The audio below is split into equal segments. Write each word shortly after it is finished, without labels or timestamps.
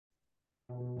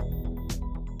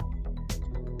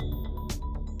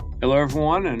Hello,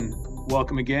 everyone, and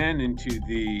welcome again into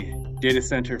the Data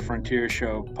Center Frontier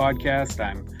Show podcast.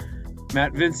 I'm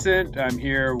Matt Vincent. I'm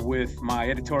here with my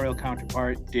editorial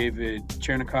counterpart, David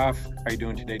Chernikoff. How are you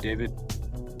doing today, David?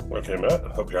 Okay, Matt. I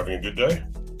hope you're having a good day.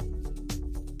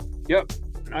 Yep,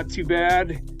 not too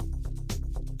bad.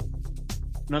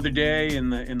 Another day in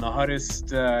the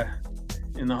hottest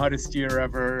year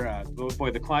ever.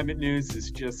 Boy, the climate news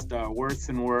is just worse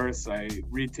and worse. I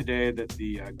read today that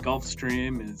the Gulf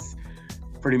Stream is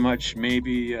pretty much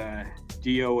maybe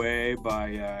DOA by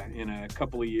in a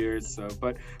couple of years. So,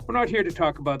 but we're not here to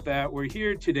talk about that. We're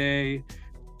here today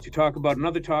to talk about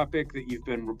another topic that you've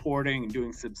been reporting and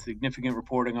doing some significant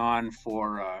reporting on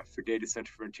for Data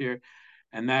Center Frontier,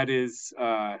 and that is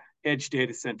edge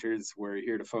data centers. We're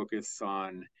here to focus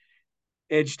on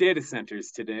edge data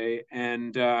centers today,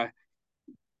 and the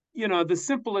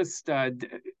simplest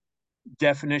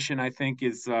definition, I think,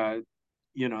 is the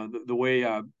way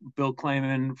Bill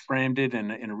Clayman framed it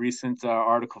in a recent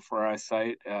article for our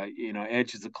site.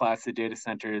 Edge is a class of data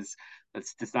centers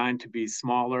that's designed to be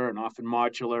smaller and often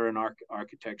modular in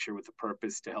architecture with a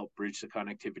purpose to help bridge the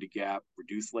connectivity gap,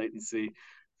 reduce latency,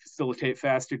 facilitate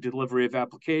faster delivery of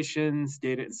applications,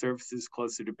 data and services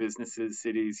closer to businesses,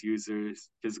 cities, users,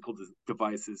 physical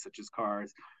devices such as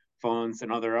cars, phones,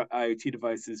 and other IoT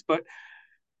devices. But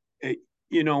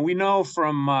we know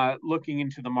from looking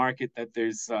into the market that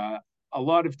there's a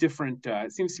lot of different,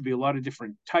 it seems to be a lot of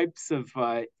different types of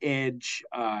edge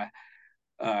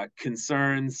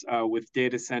concerns with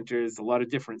data centers, a lot of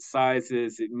different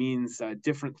sizes. It means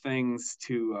different things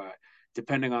to,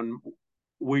 depending on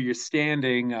where you're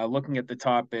standing, looking at the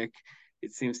topic,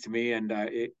 it seems to me, and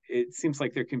it seems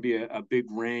like there can be a big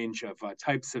range of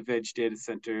types of edge data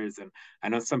centers. And I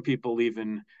know some people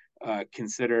even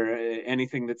consider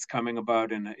anything that's coming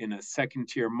about in a second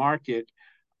tier market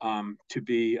to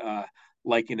be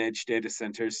like an edge data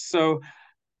center. So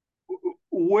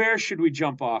where should we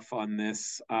jump off on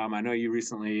this? I know you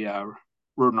recently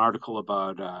wrote an article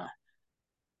about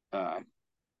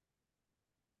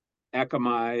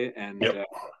Akamai and Yep.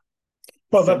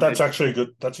 Well, that's actually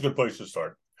that's a good place to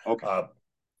start. Okay.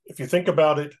 If you think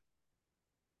about it,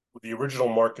 the original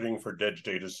marketing for edge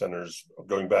data centers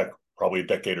going back probably a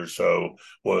decade or so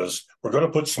was we're going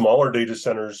to put smaller data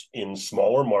centers in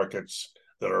smaller markets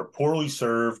that are poorly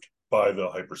served by the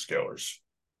hyperscalers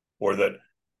or that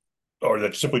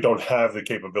simply don't have the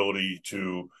capability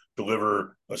to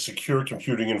deliver a secure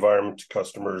computing environment to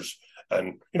customers.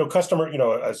 And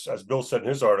as Bill said in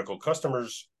his article,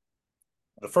 customers,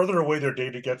 the further away their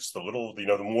data gets, the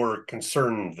more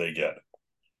concerned they get.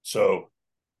 So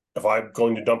if I'm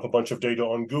going to dump a bunch of data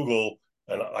on Google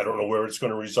and I don't know where it's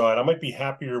going to reside, I might be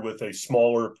happier with a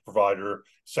smaller provider,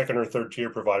 second or third tier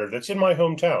provider that's in my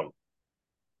hometown.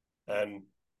 And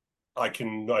I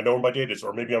know where my data is,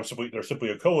 or maybe they're simply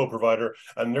a colo provider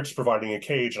and they're just providing a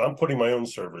cage and I'm putting my own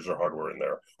servers or hardware in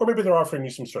there. Or maybe they're offering me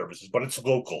some services, but it's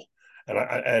local. And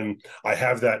I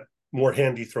have that more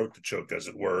handy throat to choke, as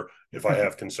it were, if I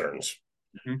have concerns.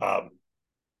 Mm-hmm.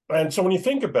 And so when you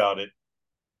think about it,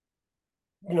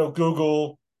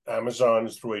 Google, Amazon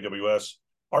through AWS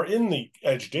are in the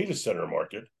edge data center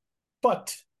market,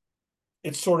 but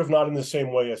it's sort of not in the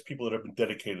same way as people that have been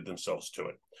dedicated themselves to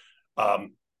it.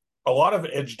 A lot of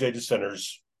edge data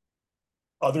centers,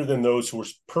 other than those who were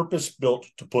purpose-built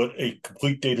to put a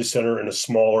complete data center in a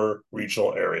smaller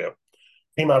regional area,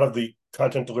 came out of the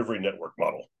content delivery network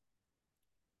model.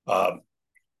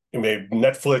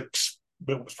 Netflix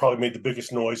was probably made the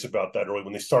biggest noise about that early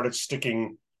when they started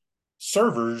sticking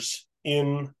servers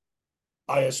in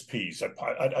ISPs at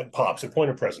POPs, at point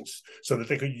of presence, so that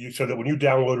when you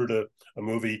downloaded a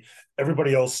movie,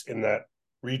 everybody else in that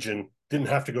region didn't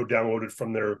have to go download it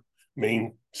from their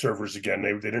main servers again.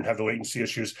 They didn't have the latency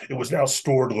issues. It was now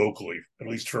stored locally, at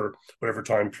least for whatever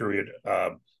time period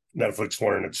Netflix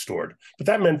wanted it stored. But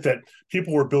that meant that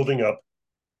people were building up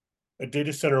a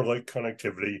data center-like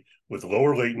connectivity with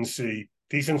lower latency,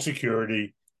 decent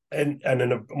security, and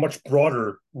in a much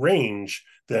broader range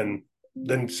than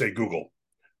say Google.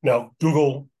 Now,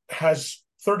 Google has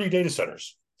 30 data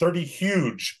centers, 30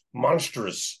 huge,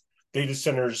 monstrous data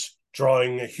centers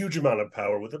drawing a huge amount of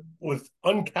power with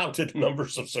uncounted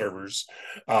numbers of servers,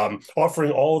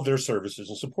 offering all of their services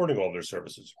and supporting all of their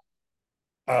services.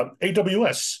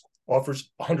 AWS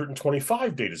offers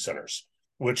 125 data centers,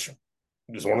 which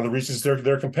is one of the reasons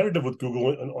they're competitive with Google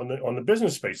on the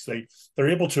business space. They're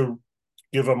able to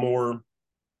give a more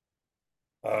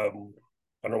I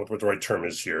don't know what the right term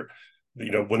is here.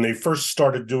 When they first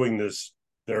started doing this,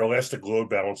 their elastic load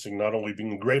balancing not only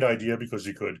being a great idea because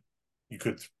you could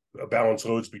balance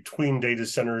loads between data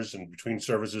centers and between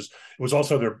services. It was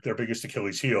also their biggest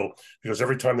Achilles heel, because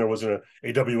every time there was an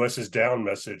AWS is down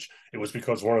message, it was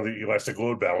because one of the elastic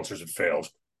load balancers had failed,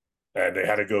 and they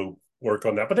had to go work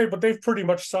on that. But they've pretty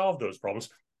much solved those problems,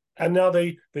 and now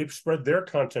they've spread their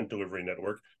content delivery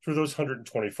network through those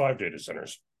 125 data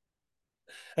centers.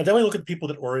 And then we look at people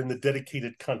that are in the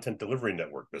dedicated content delivery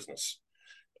network business.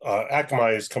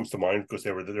 Akamai comes to mind because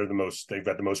they've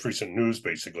got the most recent news,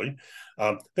 basically.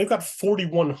 They've got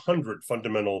 4,100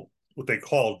 fundamental, what they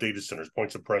call data centers,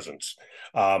 points of presence,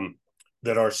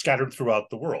 that are scattered throughout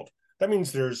the world. That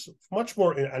means there's much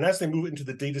more, and as they move into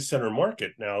the data center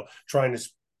market now, trying to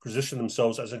position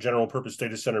themselves as a general purpose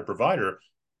data center provider,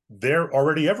 they're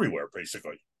already everywhere,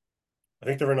 basically. I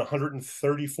think they're in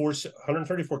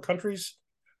 134 countries,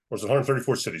 or is it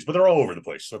 134 cities? But they're all over the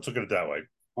place. So let's look at it that way.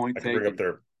 Point I can taken. bring up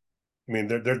their. I mean,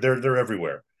 they're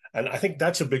everywhere, and I think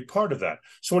that's a big part of that.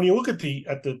 So when you look at the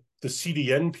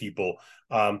CDN people,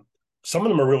 some of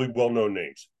them are really well known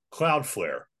names.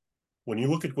 Cloudflare. When you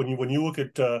look at go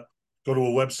to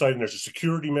a website and there's a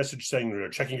security message saying they're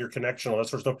checking your connection, all that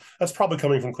sort of stuff, that's probably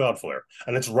coming from Cloudflare,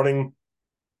 and it's running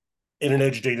in an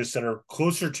edge data center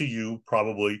closer to you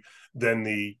probably than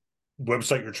the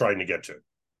website you're trying to get to.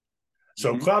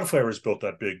 So Cloudflare has built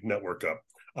that big network up.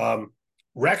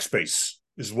 Rackspace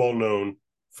is well known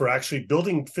for actually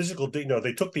building physical data.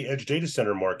 They took the edge data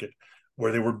center market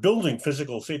where they were building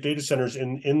physical, say, data centers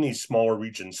in these smaller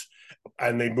regions,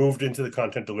 and they moved into the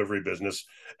content delivery business.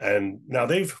 And now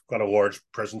they've got a large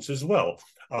presence as well.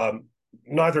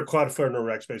 Neither Cloudflare nor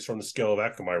Rackspace are on the scale of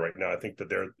Akamai right now. I think that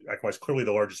Akamai is clearly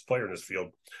the largest player in this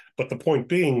field. But the point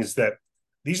being is that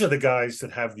these are the guys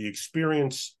that have the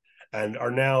experience and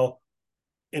are now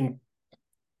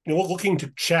looking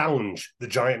to challenge the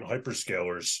giant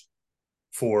hyperscalers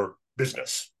for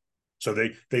business. So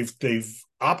they've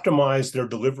optimized their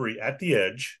delivery at the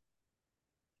edge,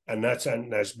 and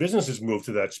as businesses move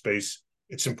to that space,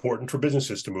 it's important for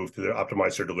businesses to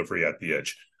optimize their delivery at the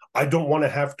edge. I don't want to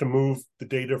have to move the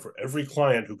data for every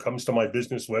client who comes to my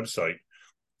business website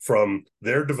from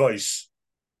their device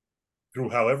through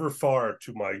however far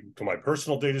to my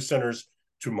personal data centers,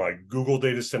 to my Google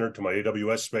data center, to my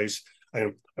AWS space.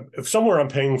 If somewhere I'm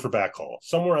paying for backhaul,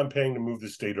 somewhere I'm paying to move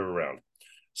this data around,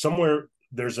 somewhere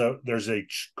there's a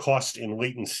cost in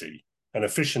latency and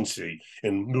efficiency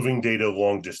in moving data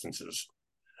long distances.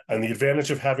 And the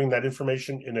advantage of having that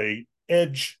information in an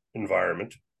edge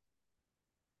environment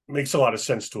makes a lot of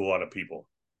sense to a lot of people.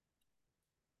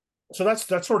 So that's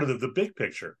sort of the big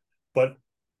picture. But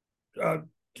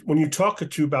when you talk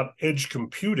about edge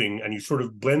computing and you sort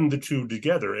of blend the two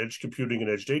together, edge computing and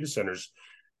edge data centers,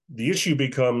 the issue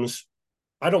becomes,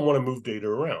 I don't want to move data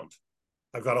around.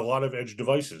 I've got a lot of edge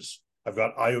devices. I've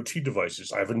got IoT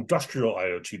devices. I have industrial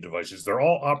IoT devices. They're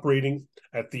all operating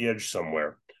at the edge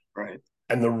somewhere. Right.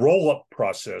 And the roll-up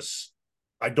process,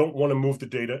 I don't want to move the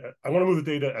data. I want to move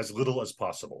the data as little as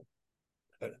possible.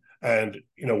 And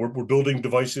we're building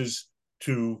devices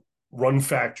to run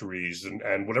factories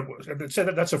and whatever. That's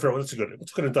a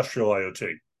good industrial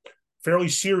IoT. Fairly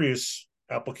serious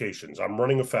applications. I'm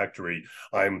running a factory.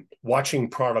 I'm watching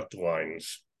product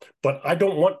lines, but I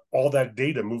don't want all that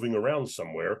data moving around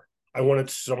somewhere. I want it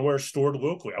somewhere stored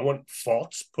locally. I want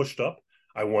faults pushed up.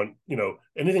 I want,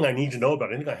 anything I need to know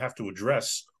about, anything I have to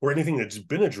address, or anything that's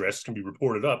been addressed can be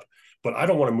reported up, but I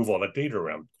don't want to move all that data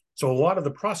around. So a lot of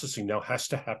the processing now has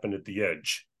to happen at the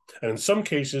edge. And in some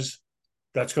cases,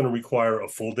 that's going to require a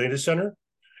full data center.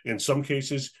 In some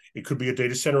cases, it could be a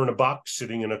data center in a box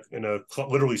sitting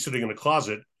literally sitting in a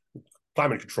closet,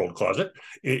 climate controlled closet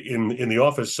in the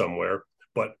office somewhere.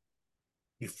 But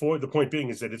the point being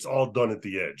is that it's all done at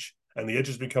the edge, and the edge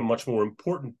has become much more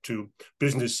important to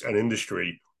business and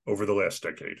industry over the last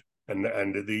decade. And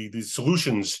the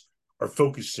solutions are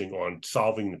focusing on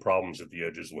solving the problems at the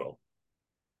edge as well.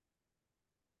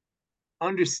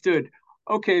 Understood.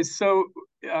 Okay, so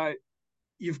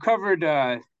you've covered.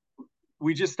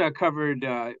 We just covered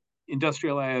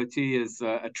industrial IoT as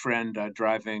a trend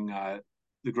driving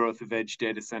the growth of edge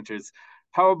data centers.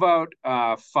 How about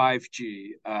 5G?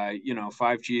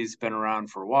 5G has been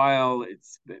around for a while.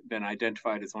 It's been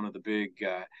identified as one of the big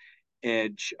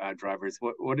edge drivers.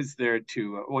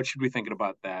 What should we think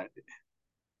about that?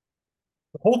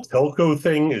 The whole telco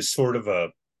thing is sort of the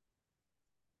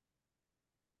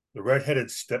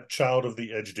redheaded stepchild of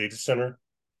the edge data center.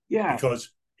 Yeah.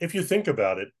 Because if you think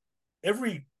about it,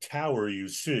 every tower you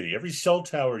see, every cell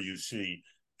tower you see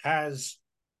has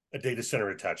a data center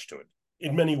attached to it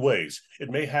in many ways. It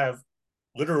may have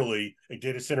literally a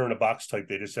data center in a box type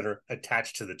data center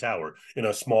attached to the tower in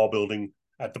a small building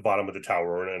at the bottom of the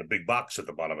tower or in a big box at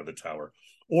the bottom of the tower.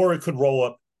 Or it could roll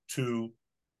up to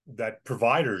that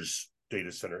provider's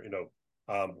data center.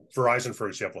 Verizon, for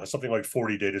example, has something like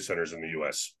 40 data centers in the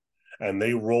US. And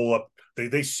they roll up,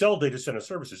 they sell data center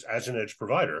services as an edge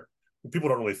provider. People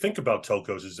don't really think about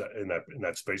telcos in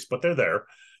that space, but they're there.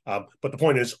 But the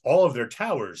point is, all of their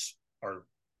towers are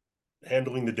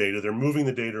handling the data. They're moving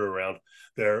the data around.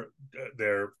 They're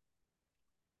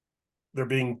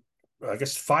being, I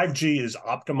guess, 5G is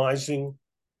optimizing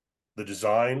the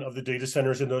design of the data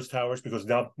centers in those towers because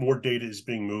now more data is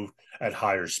being moved at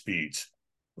higher speeds.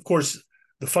 Of course,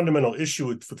 the fundamental issue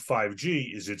with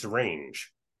 5G is its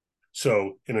range.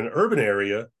 So in an urban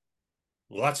area,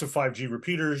 lots of 5G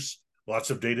repeaters, lots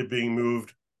of data being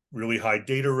moved, really high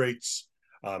data rates.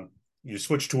 You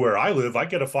switch to where I live, I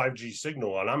get a 5G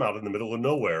signal and I'm out in the middle of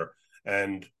nowhere.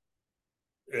 And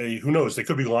who knows, they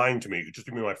could be lying to me. It could just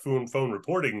be my phone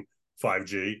reporting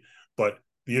 5G. But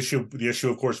the issue,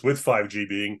 of course, with 5G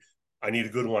being I need a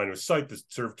good line of sight. The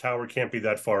served tower can't be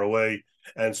that far away.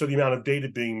 And so the amount of data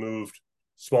being moved,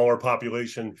 smaller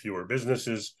population, fewer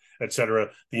businesses, et cetera,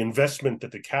 the investment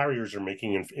that the carriers are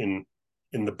making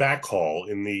in the backhaul,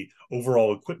 in the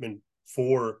overall equipment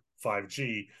for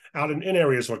 5G out in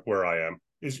areas like where I am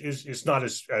is not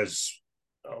as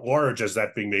large as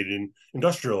that being made in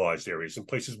industrialized areas, in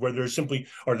places where there simply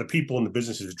are the people and the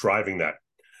businesses driving that,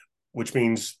 which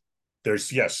means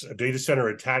there's, yes, a data center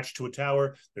attached to a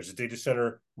tower. There's a data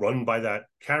center run by that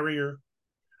carrier.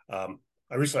 I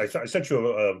sent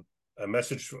you a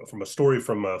message from a story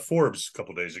from Forbes a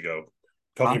couple of days ago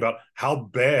talking about how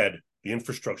bad the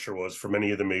infrastructure was for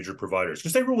many of the major providers,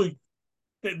 because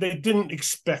they didn't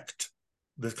expect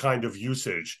the kind of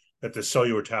usage that the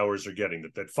cellular towers are getting,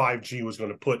 that 5G was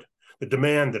going to put, the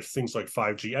demand that things like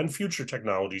 5G and future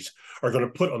technologies are going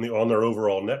to put on their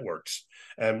overall networks.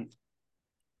 And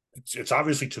it's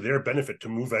obviously to their benefit to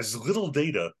move as little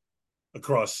data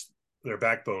across their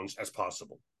backbones as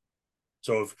possible.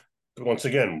 So once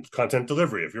again, content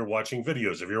delivery, if you're watching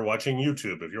videos, if you're watching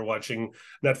YouTube, if you're watching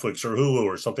Netflix or Hulu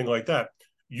or something like that,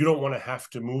 you don't want to have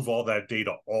to move all that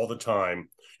data all the time.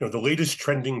 The latest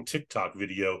trending TikTok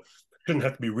video shouldn't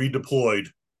have to be redeployed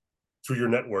through your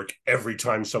network every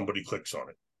time somebody clicks on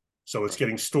it. So it's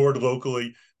getting stored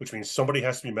locally, which means somebody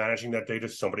has to be managing that data.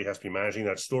 Somebody has to be managing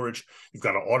that storage. You've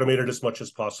got to automate it as much as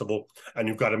possible, and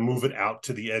you've got to move it out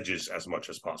to the edges as much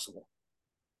as possible.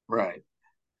 Right.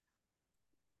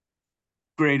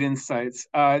 Great insights.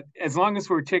 As long as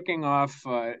we're ticking off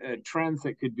trends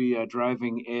that could be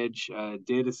driving edge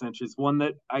data centers, one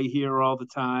that I hear all the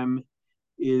time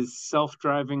is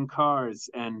self-driving cars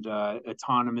and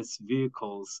autonomous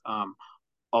vehicles.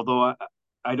 Although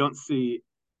I don't see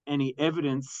any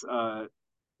evidence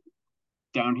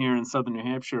down here in southern New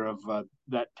Hampshire of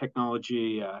that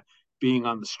technology being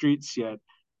on the streets yet.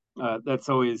 That's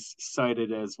always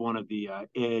cited as one of the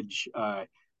edge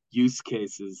use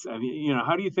cases. I mean,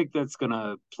 how do you think that's going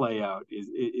to play out?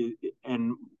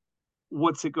 And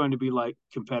what's it going to be like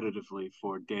competitively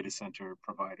for data center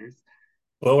providers?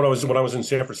 Well, when I was in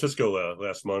San Francisco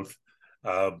last month,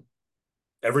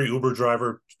 every Uber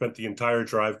driver spent the entire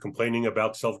drive complaining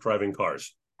about self-driving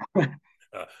cars.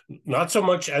 Not so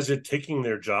much as it taking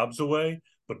their jobs away,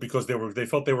 but because they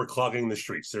felt they were clogging the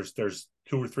streets. There's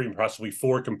 2 or 3, possibly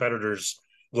 4 competitors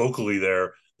locally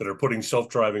there that are putting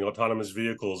self-driving autonomous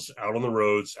vehicles out on the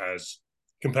roads as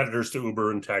competitors to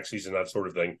Uber and taxis and that sort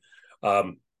of thing.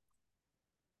 When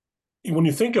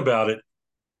you think about it,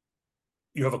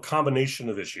 you have a combination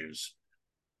of issues.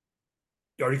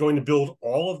 Are you going to build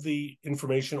all of the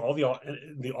information, all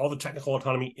the technical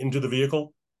autonomy into the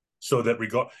vehicle? So that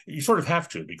you sort of have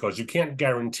to, because you can't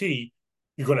guarantee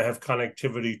you're going to have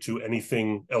connectivity to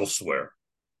anything elsewhere.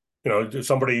 If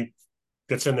somebody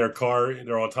gets in their car,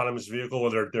 their autonomous vehicle,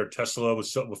 or their Tesla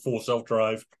with full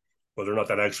self-drive, whether or not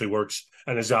that actually works,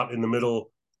 and is out in the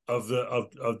middle of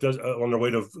on their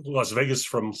way to Las Vegas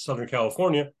from Southern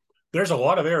California, there's a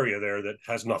lot of area there that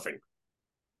has nothing,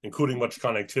 including much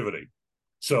connectivity.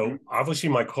 So obviously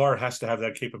my car has to have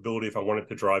that capability if I want it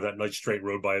to drive that nice straight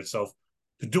road by itself,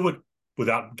 to do it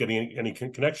without getting any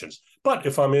connections. But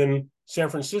if I'm in San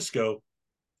Francisco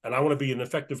and I want to be an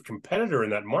effective competitor in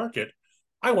that market,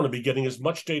 I want to be getting as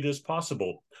much data as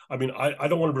possible. I mean, I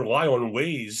don't want to rely on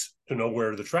Waze to know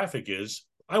where the traffic is.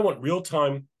 I want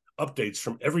real-time updates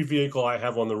from every vehicle I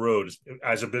have on the road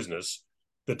as a business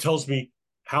that tells me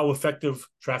how effective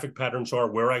traffic patterns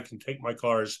are, where I can take my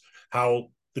cars, how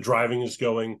the driving is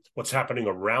going, what's happening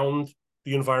around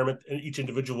the environment and each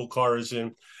individual car is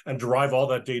in, and derive all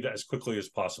that data as quickly as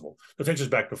possible. That takes us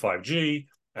back to 5G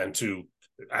and to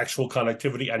actual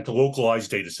connectivity and to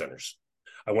localized data centers.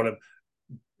 I want to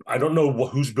I don't know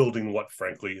who's building what,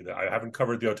 frankly. I haven't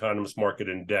covered the autonomous market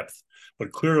in depth,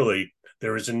 but clearly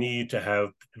there is a need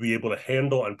to be able to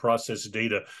handle and process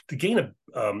data to gain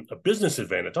a business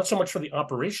advantage, not so much for the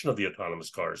operation of the autonomous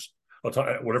cars,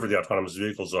 whatever the autonomous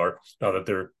vehicles are. Now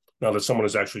that someone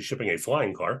is actually shipping a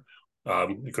flying car,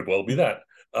 it could well be that.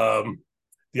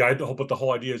 But the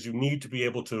whole idea is you need to be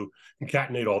able to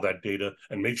concatenate all that data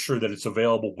and make sure that it's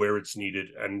available where it's needed.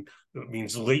 And it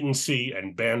means latency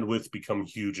and bandwidth become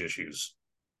huge issues.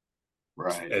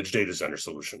 Right. Edge data center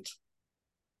solutions.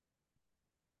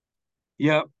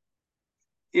 Yep.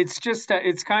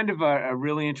 It's kind of a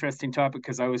really interesting topic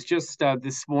because I was just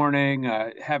this morning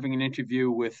having an interview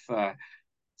with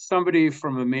somebody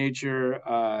from a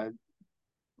major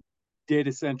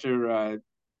data center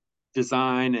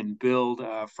design and build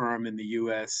firm in the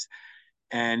U.S.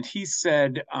 And he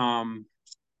said,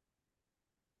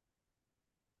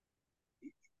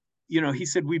 he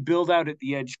said we build out at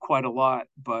the edge quite a lot,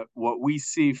 but what we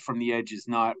see from the edge is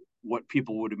not what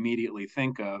people would immediately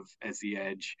think of as the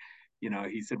edge.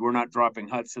 He said we're not dropping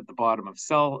huts at the bottom of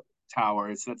cell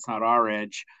towers. That's not our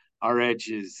edge. Our edge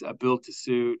is a build to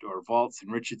suit or vaults in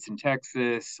Richardson,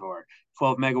 Texas, or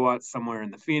 12 megawatts somewhere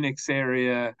in the Phoenix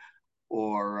area,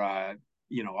 or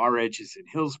our edge is in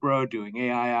Hillsboro doing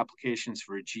AI applications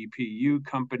for a GPU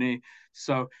company.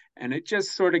 So, and it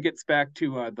just sort of gets back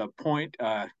to the point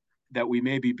that we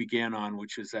maybe began on,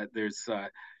 which is that there's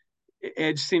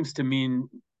edge seems to mean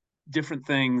different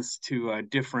things to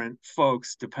different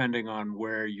folks depending on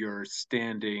where you're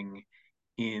standing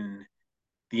in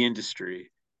the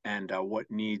industry and what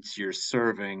needs you're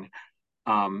serving.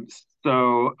 Um,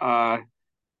 so, uh,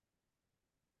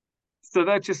 so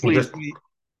that just leaves me.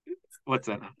 What's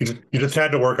that? You just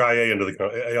had to work AI into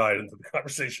the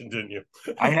conversation, didn't you?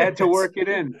 I had to work it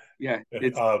in. Yeah.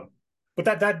 But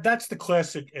that's the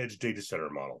classic edge data center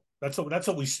model. That's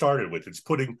what we started with. It's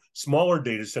putting smaller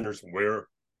data centers where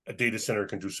a data center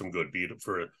can do some good, be it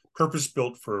for a purpose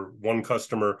built for one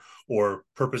customer or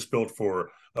purpose built for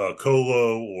a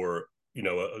colo or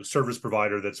a service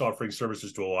provider that's offering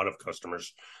services to a lot of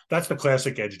customers. That's the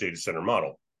classic edge data center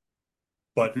model.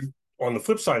 But on the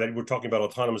flip side, we're talking about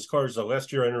autonomous cars.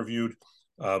 Last year, I interviewed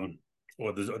a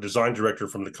design director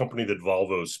from the company that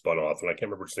Volvo spun off, and I can't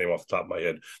remember its name off the top of my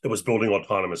head, that was building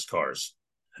autonomous cars.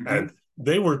 And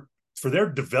for their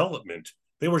development,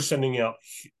 they were sending out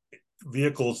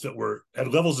vehicles that were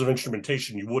at levels of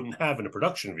instrumentation you wouldn't have in a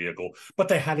production vehicle, but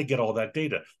they had to get all that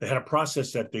data. They had to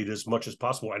process that data as much as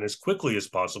possible and as quickly as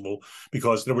possible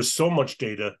because there was so much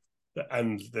data,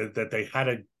 and that they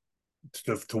had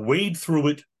to wade through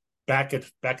it back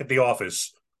at the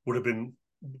office would have been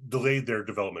delayed their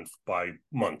development by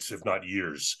months, if not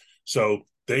years. So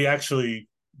they actually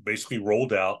basically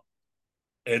rolled out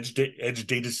edge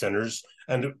data centers,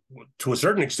 and to a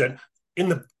certain extent,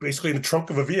 basically in the trunk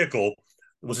of a vehicle,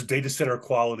 was a data center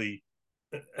quality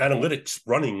analytics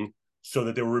running, so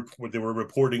that they were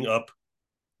reporting up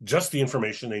just the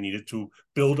information they needed to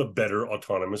build a better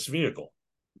autonomous vehicle.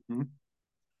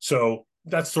 So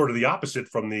that's sort of the opposite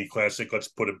from the classic. Let's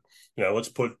put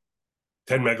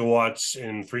 10 megawatts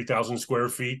in 3,000 square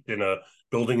feet in a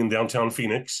building in downtown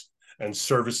Phoenix and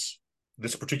service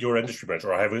this particular industry branch,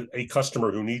 or I have a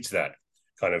customer who needs that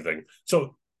kind of thing.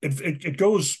 So it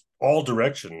goes all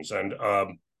directions. And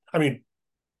I mean,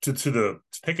 to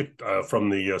take it from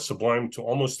the sublime to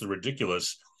almost the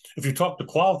ridiculous, if you talk to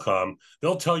Qualcomm,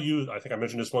 they'll tell you, I think I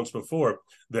mentioned this once before,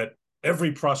 that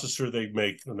every processor they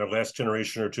make in their last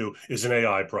generation or two is an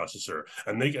AI processor,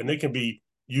 and they can be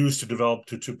used to develop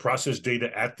to process data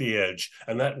at the edge,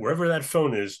 and that wherever that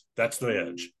phone is, that's the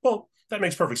edge. Well, that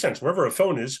makes perfect sense. Wherever a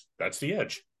phone is, that's the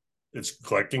edge. It's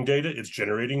collecting data, it's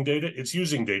generating data, it's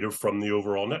using data from the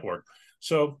overall network.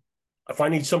 So if I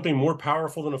need something more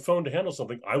powerful than a phone to handle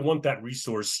something, I want that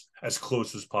resource as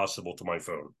close as possible to my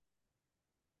phone.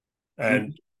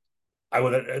 And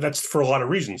that's for a lot of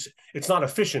reasons. It's not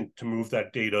efficient to move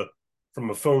that data from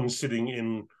a phone sitting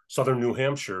in southern New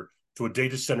Hampshire to a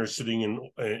data center sitting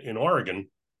in Oregon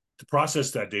to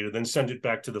process that data, then send it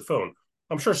back to the phone.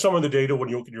 I'm sure some of the data when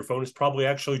you look at your phone is probably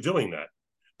actually doing that.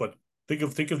 But think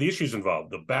of the issues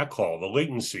involved: the backhaul, the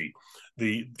latency,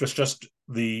 just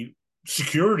the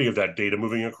security of that data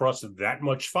moving across that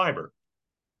much fiber.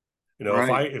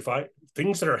 Right. If I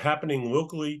things that are happening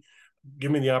locally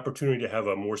give me the opportunity to have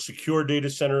a more secure data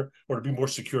center or to be more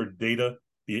secure data.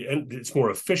 It's more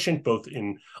efficient both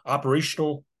in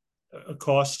operational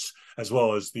costs as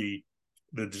well as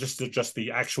just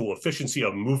the actual efficiency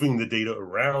of moving the data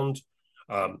around.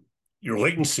 your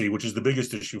latency, which is the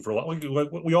biggest issue for a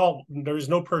lot. We all, there is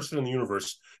no person in the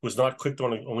universe who has not clicked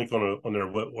on a link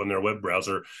on their web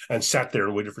browser and sat there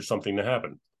and waited for something to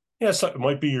happen. Yes, it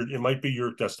might be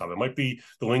your desktop. It might be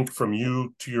the link from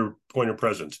you to your point of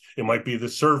presence. It might be the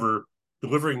server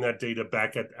delivering that data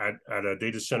back at a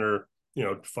data center,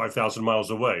 5,000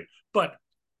 miles away. But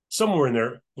somewhere in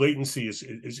there, latency is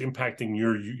impacting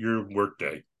your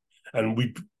workday,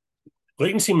 and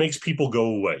latency makes people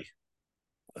go away.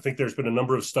 I think there's been a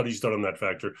number of studies done on that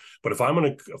factor. But if I'm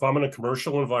in a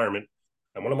commercial environment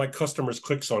and one of my customers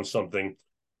clicks on something,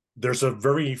 there's a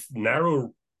very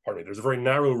narrow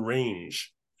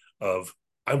range of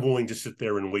I'm willing to sit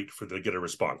there and wait to get a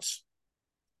response.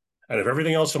 And if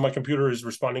everything else on my computer is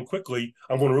responding quickly,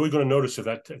 I'm really going to notice if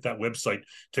that website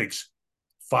takes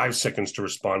 5 seconds to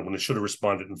respond when it should have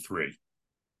responded in 3.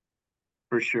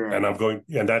 For sure. And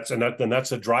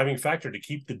that's a driving factor to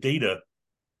keep the data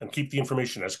and keep the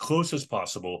information as close as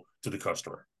possible to the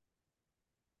customer.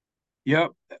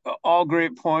 Yep, all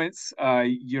great points.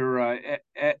 You're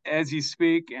as you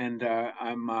speak, and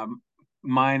I'm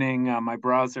mining my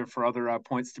browser for other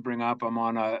points to bring up. I'm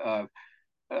on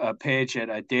a page at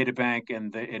a data bank,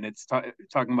 and it's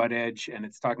talking about Edge, and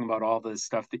it's talking about all the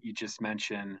stuff that you just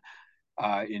mentioned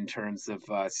in terms of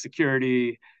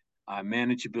security,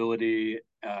 manageability,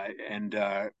 and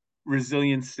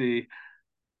resiliency.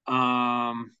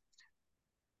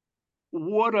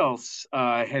 What else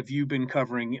have you been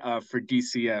covering for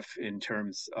DCF in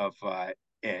terms of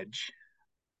Edge?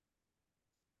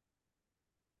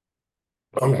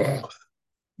 You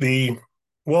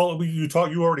already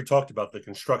talked about the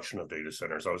construction of data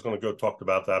centers. I was going to go talk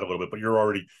about that a little bit, but you've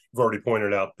already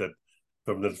pointed out that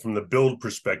from the build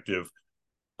perspective,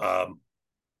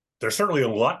 there's certainly a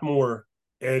lot more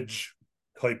edge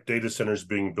type data centers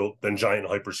being built than giant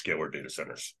hyperscaler data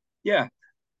centers. Yeah.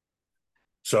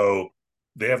 So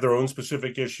they have their own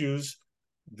specific issues.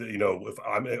 If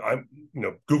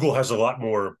Google has a lot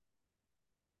more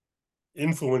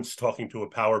influence talking to a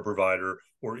power provider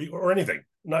or anything,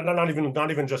 not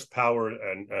even just power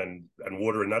and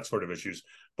water and that sort of issues,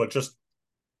 but just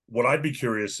what I'd be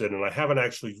curious in, and I haven't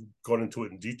actually gone into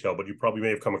it in detail, but you probably may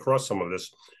have come across some of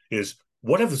this, is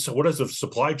what has the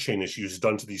supply chain issues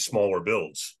done to these smaller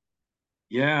builds?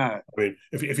 Yeah. I mean,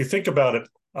 if you think about it,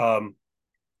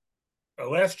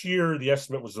 last year the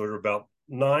estimate was there were about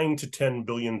 $9 to $10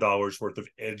 billion worth of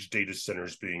edge data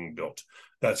centers being built.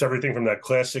 That's everything from that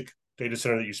classic data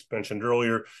center that you mentioned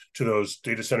earlier to those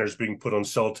data centers being put on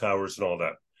cell towers and all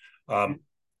that.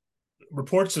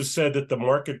 Reports have said that the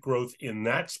market growth in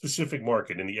that specific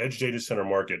market, in the edge data center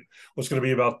market, was going to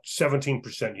be about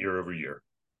 17% year over year.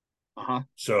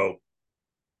 So,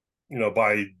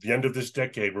 by the end of this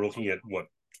decade, we're looking at what,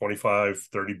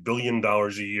 $25-30 billion a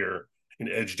year in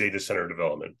edge data center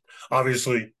development.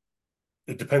 Obviously,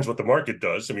 it depends what the market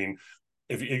does. I mean,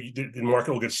 if the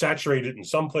market will get saturated in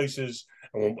some places,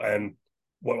 and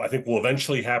what I think will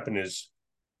eventually happen is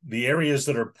the areas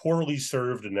that are poorly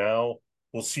served now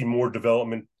will see more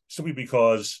development simply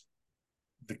because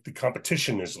the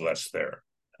competition is less there,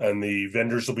 and the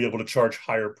vendors will be able to charge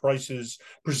higher prices,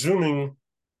 presuming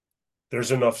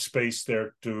there's enough space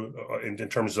there to in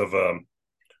terms of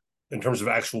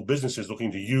actual businesses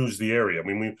looking to use the area. I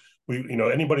mean, we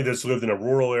anybody that's lived in a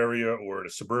rural area or in a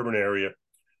suburban area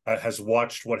has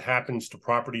watched what happens to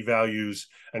property values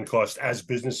and cost as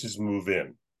businesses move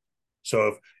in.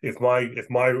 So if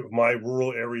my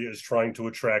rural area is trying to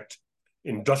attract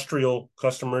industrial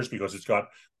customers because it's got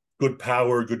good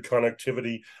power, good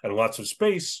connectivity, and lots of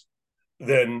space,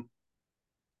 then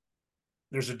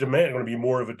there's going to be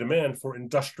more of a demand for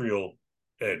industrial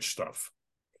edge stuff.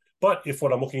 But if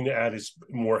what I'm looking to add is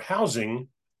more housing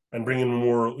and bring in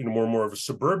more of a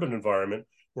suburban environment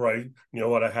where I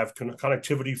have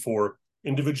connectivity for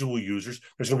individual users,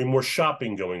 there's going to be more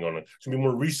shopping going on. There's going to be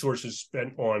more resources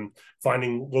spent on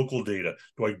finding local data.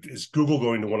 Is Google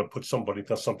going to want to put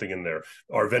something in there?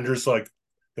 Are vendors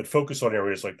that focus on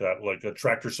areas like that, like a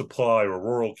Tractor Supply or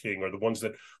Rural King, are the ones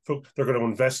that they're going to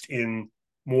invest in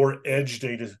more edge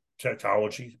data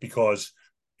technology because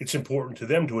it's important to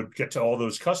them to get to all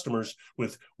those customers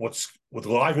with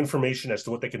live information as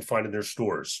to what they can find in their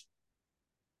stores.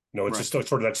 It's just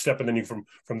sort of that step, and then you from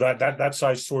that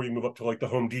size store, you move up to like the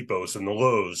Home Depots and the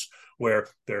Lowe's, where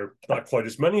they're not quite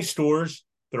as many stores.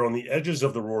 They're on the edges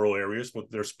of the rural areas,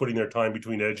 but they're splitting their time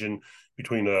between edge and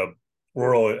between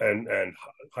rural and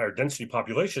higher density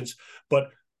populations. But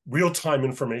real-time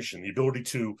information, the ability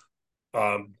to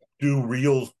do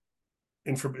real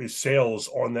sales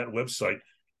on that website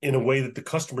in a way that the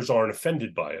customers aren't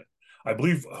offended by it. I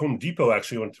believe Home Depot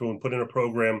actually went through and put in a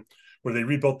program where they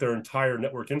rebuilt their entire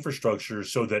network infrastructure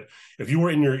so that if you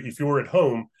were at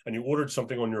home and you ordered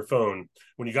something on your phone,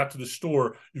 when you got to the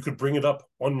store, you could bring it up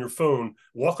on your phone,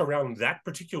 walk around that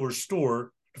particular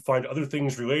store to find other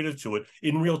things related to it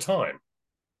in real time,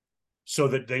 so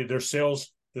that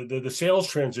the sales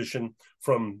transition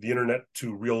from the internet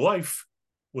to real life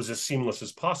was as seamless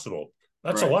as possible.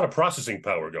 That's a lot of processing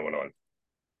power going on.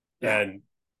 Yeah. And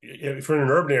if you're in an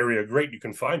urban area, great, you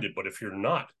can find it. But if you're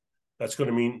not, that's going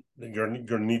to mean that you're going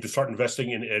to need to start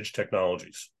investing in edge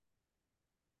technologies.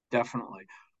 Definitely.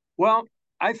 Well,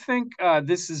 I think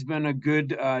this has been a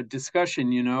good discussion.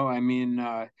 I mean,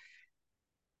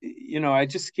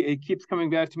 it keeps coming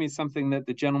back to me something that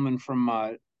the gentleman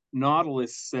from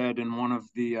Nautilus said in one of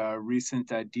the recent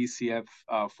DCF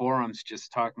forums,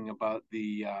 just talking about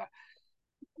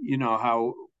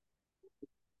how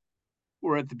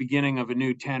we're at the beginning of a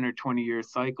new 10 or 20-year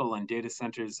cycle, and data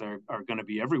centers are going to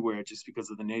be everywhere just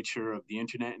because of the nature of the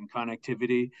internet and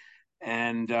connectivity.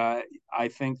 And I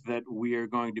think that we are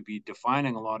going to be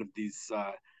defining a lot of these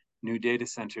new data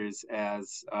centers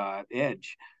as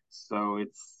edge. So it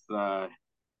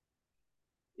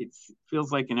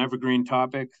feels like an evergreen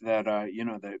topic that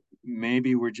that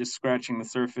maybe we're just scratching the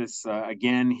surface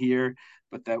again here,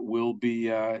 but that we'll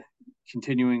be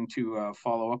continuing to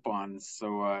follow up on.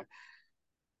 So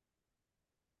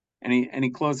any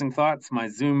closing thoughts? My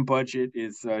Zoom budget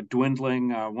is dwindling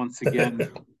once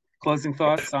again. Closing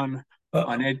thoughts on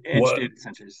edge data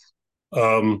centers.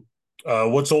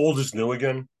 What's old is new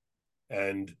again,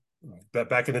 and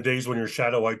back in the days when your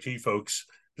shadow IT folks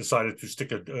decided to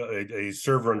stick a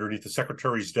server underneath the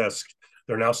secretary's desk,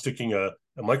 they're now sticking a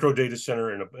micro data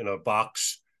center in a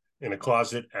box in a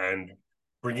closet and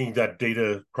bringing that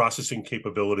data processing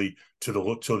capability to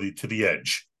the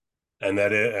edge, and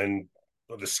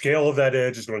the scale of that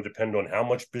edge is going to depend on how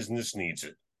much business needs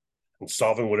it and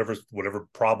solving whatever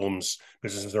problems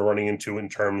businesses are running into in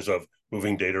terms of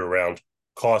moving data around,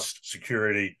 cost,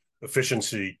 security,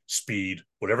 efficiency, speed,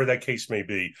 whatever that case may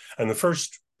be. And the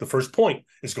first point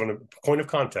of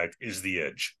contact is the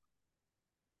edge.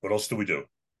 What else do we do?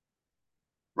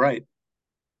 Right.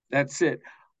 That's it.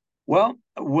 Well,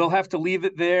 we'll have to leave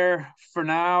it there for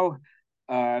now.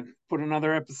 Put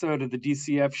another episode of the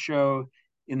DCF show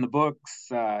in the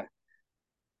books.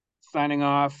 Signing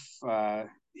off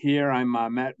here,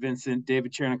 I'm Matt Vincent,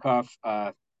 David Chernikoff.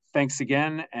 Thanks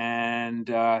again. And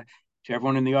to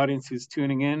everyone in the audience who's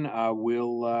tuning in,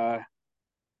 we'll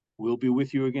be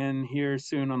with you again here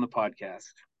soon on the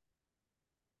podcast.